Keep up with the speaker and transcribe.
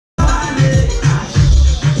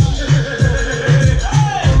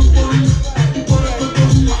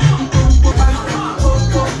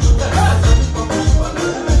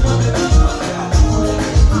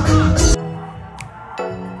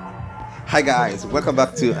Hi guys, welcome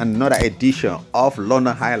back to another edition of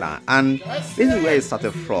London Highland, and this is where it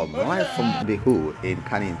started from, right from the hood in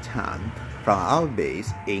Canning Town, from our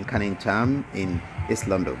base in Canning Town in East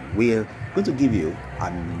London. We're going to give you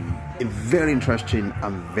a very interesting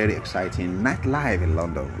and very exciting nightlife in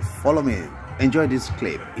London. Follow me, enjoy this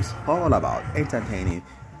clip. It's all about entertaining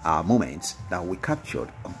moments that we captured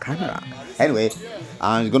on camera. Anyway,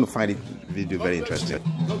 I'm going to find it video very interesting.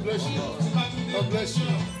 God bless you. God bless you.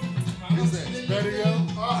 Very well.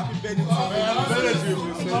 Happy birthday to you.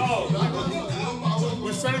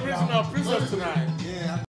 We're celebrating our princess tonight.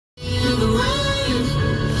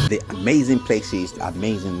 The amazing places,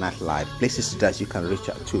 amazing nightlife, places that you can reach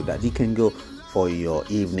out to, that you can go for your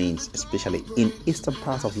evenings, especially in eastern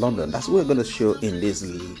part of London. That's what we're going to show in this.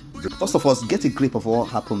 First of all, get a grip of what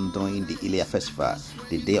happened during the Iléyá festival,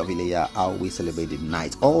 the day of Iléyá, how we celebrate the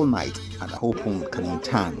night, all night at the open Canning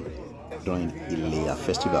Town during Iléyá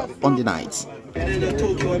festival on the night. If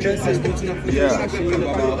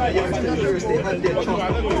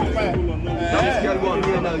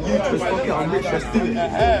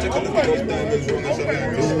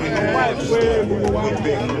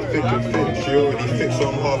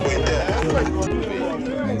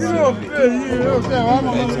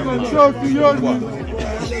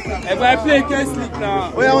I play Can't Sleep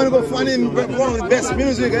now. Well, I want to go find him one of the best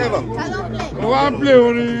music ever. I want to play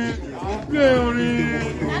only.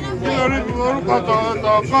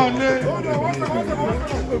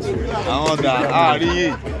 Àwọn ọ̀gá àárí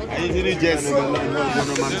ẹ̀yìn tí ní jẹ́ sí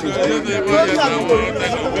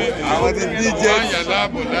àwọn tí ní jẹ́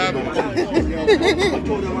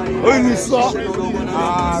ó ní sọ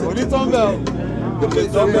onítọ́mbẹ̀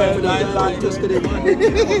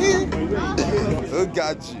ó ga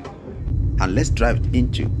jù. And let's drive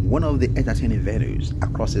into one of the entertaining venues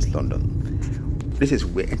across East London. This is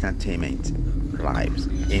where entertainment lives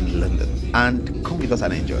in London, and come with us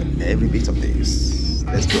and enjoy every bit of this.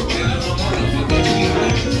 Let's go.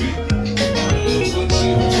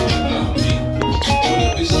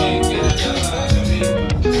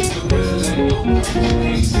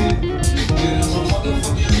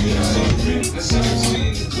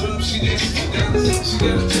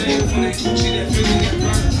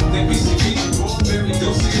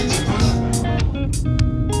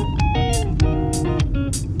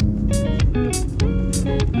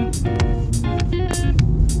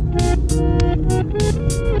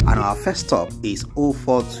 And our first stop is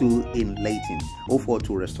 042 in Leighton.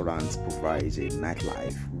 042 restaurants provides a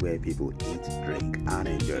nightlife where people eat, drink, and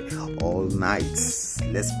enjoy all night.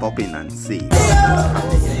 Let's pop in and see.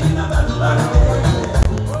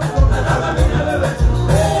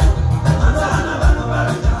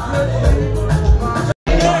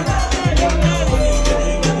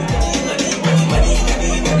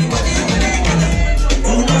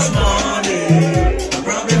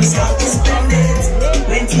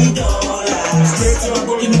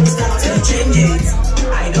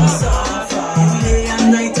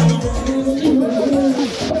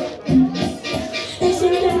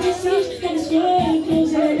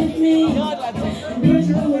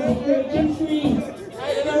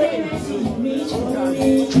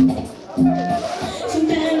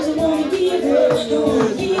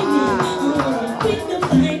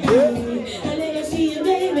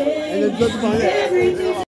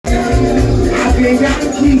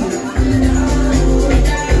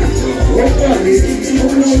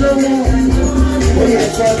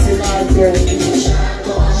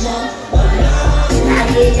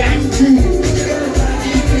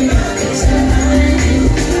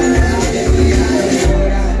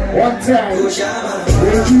 One time,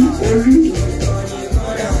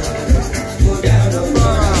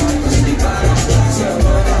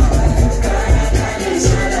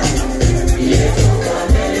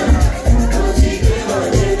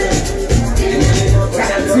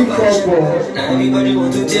 everybody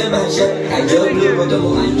want to tell my shit. I don't know what the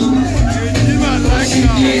one do.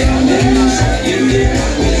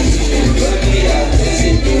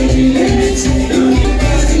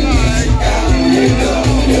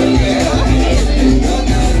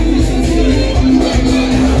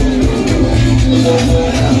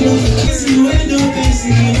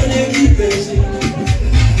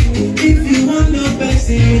 If you want no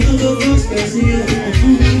person, you don't go first person.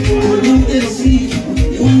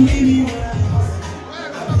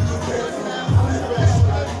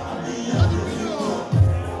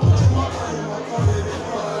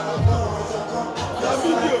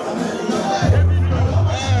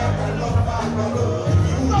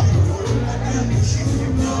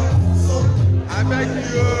 I beg you.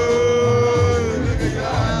 Look at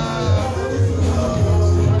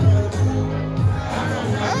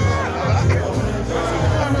that.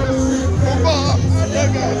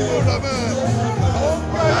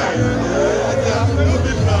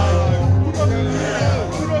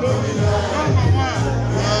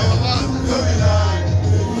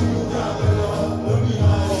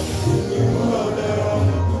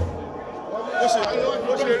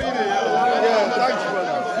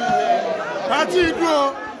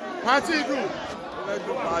 No,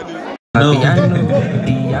 piano,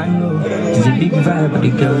 it's a big vibe, but the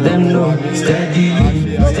girls them know. Steady.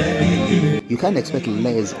 You can't expect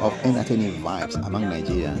less of entertaining vibes among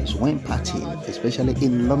Nigerians when partying, especially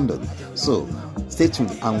in London. So stay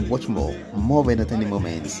tuned and watch more of entertaining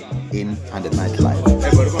moments in and the nightlife.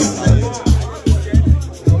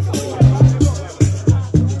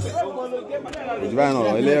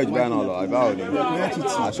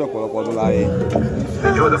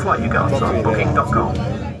 Enjoy the flight you guys on booking.com.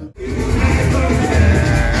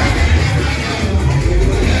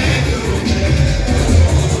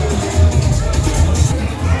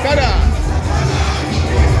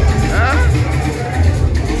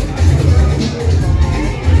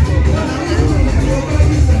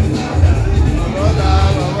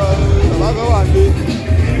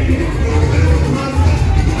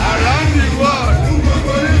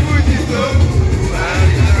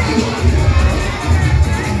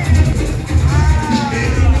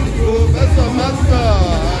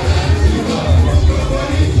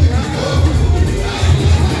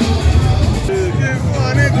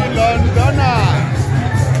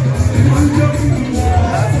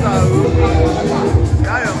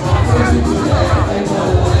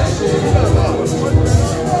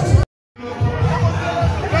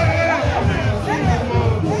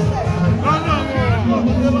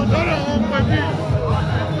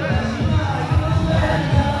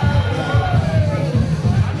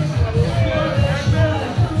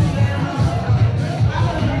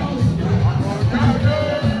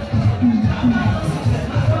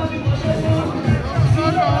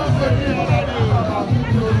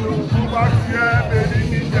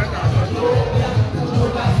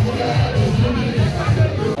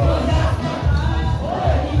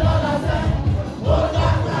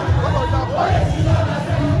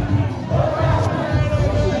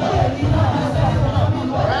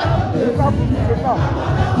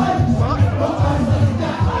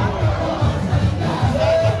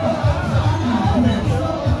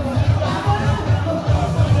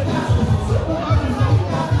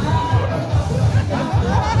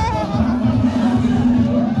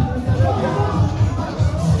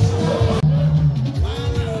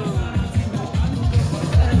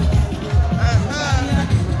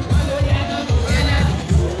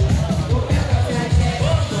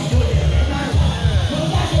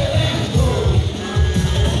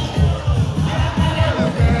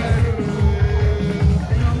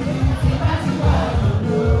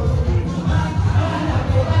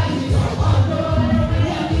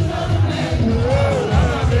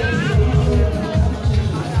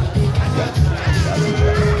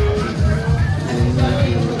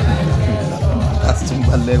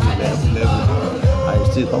 level. I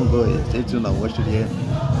still don't go here. Stay tuned and watch it here.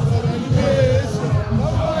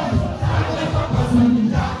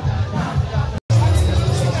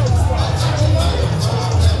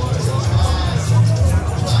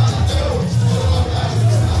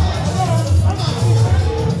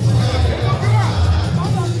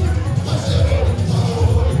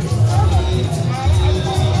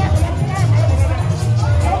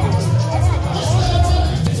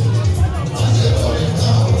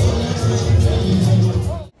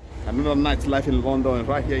 Nightlife in London,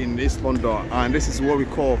 right here in East London, and this is what we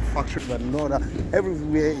call factory. But another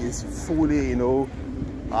everywhere is fully, shiny.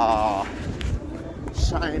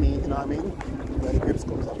 You know what I mean? Where the grips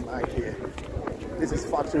comes at night here. This is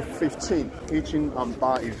Factory 15 kitchen and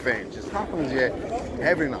bar event. It happens here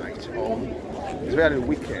every night, especially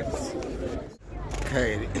weekends.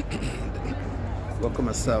 Okay. Welcome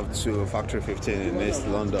myself to Factory 15 in East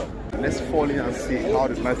London. Let's fall in and see how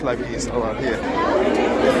the nightlife is around here.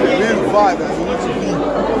 It's a real vibe that you need to be.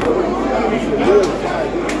 It's a real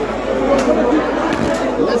vibe.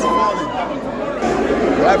 Let's fall in.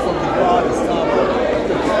 Right from the bar, the start,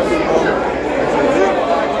 everyone. It's a real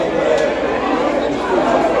vibe in there. It's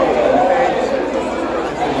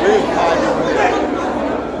a real vibe in there.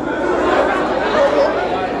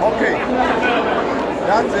 Okay.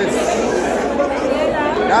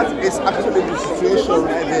 That is actually the situation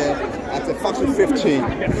right there at the Factory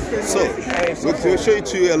 15. So we'll show you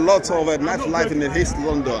to you a lot of nightlife in the East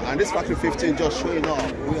London, and this Factory 15 just showing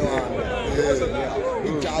off. We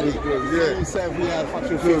are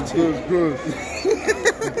Factory 15. Good.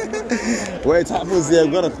 Where it happens here,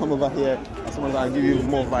 we're gonna come over here. Someone's gonna give you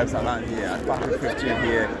more vibes around here at Factory 15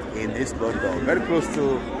 here in East London. Very close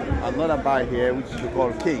to another bar here, which we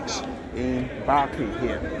call Cage in Barclay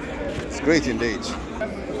here. It's great indeed.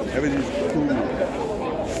 Everything's cool.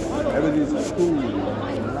 Everything's cool.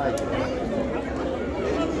 I like it.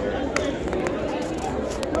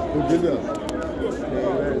 Good dinner. Okay,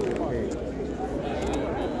 where is the cake?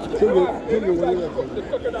 I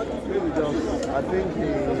think he.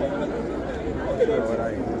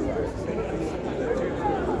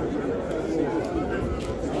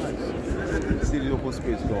 See the open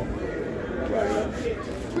space door. Right.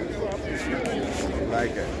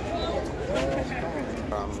 Like it.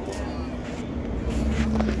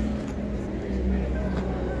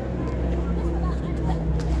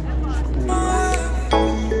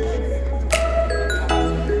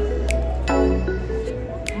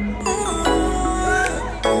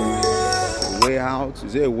 Way out?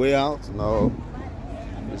 Is there a way out? No,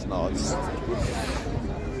 it's not.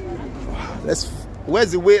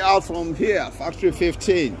 Where's the way out from here? Factory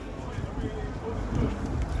 15.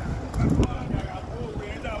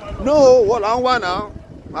 No, what I want now?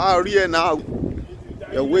 I'm here now.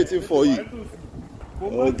 They're waiting for you.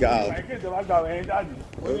 Oh God.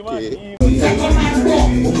 Okay.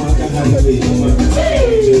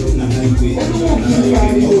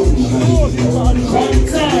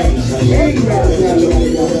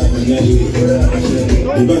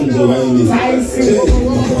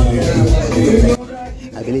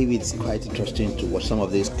 I believe it's quite interesting to watch some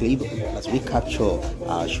of this clip as we capture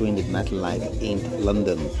showing the nightlife in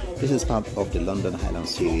London. This is part of the London Highland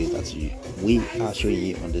series that we are showing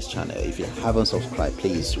you on this channel. If you haven't subscribed,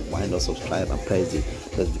 please why not subscribe and press the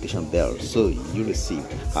notification bell so you receive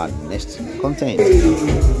our next content.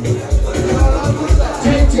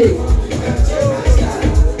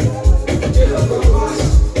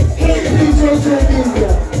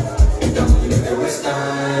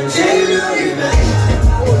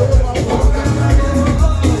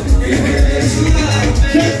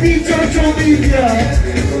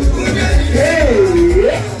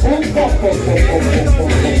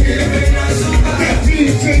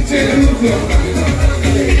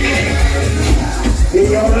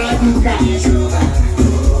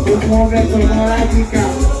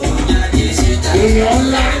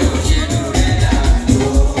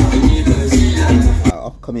 Our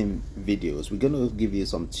upcoming videos, we're going to give you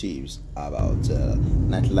some tips about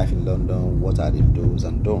nightlife in London. What are the do's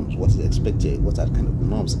and don'ts? What is expected? What are kind of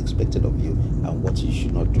norms expected of you, and what you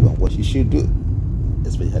should not do and what you should do,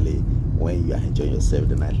 especially when you are enjoying yourself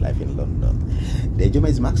the nightlife in London. The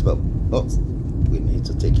enjoyment is maximum, but we need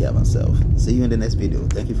to take care of ourselves. See you in the next video.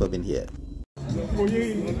 Thank you for being here.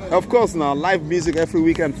 Of course, now live music every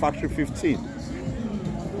weekend, Factory 15,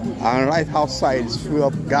 and right outside is full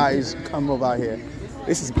of guys. Come over here.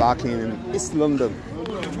 This is back in East London.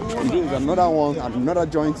 And this is another one, another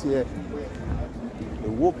joint here. The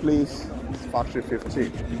whole place is Factory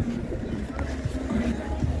 15.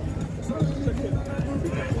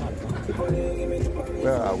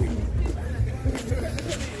 Where are we?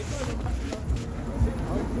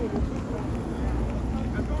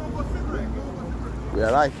 We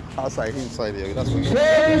are right outside, inside here. That's what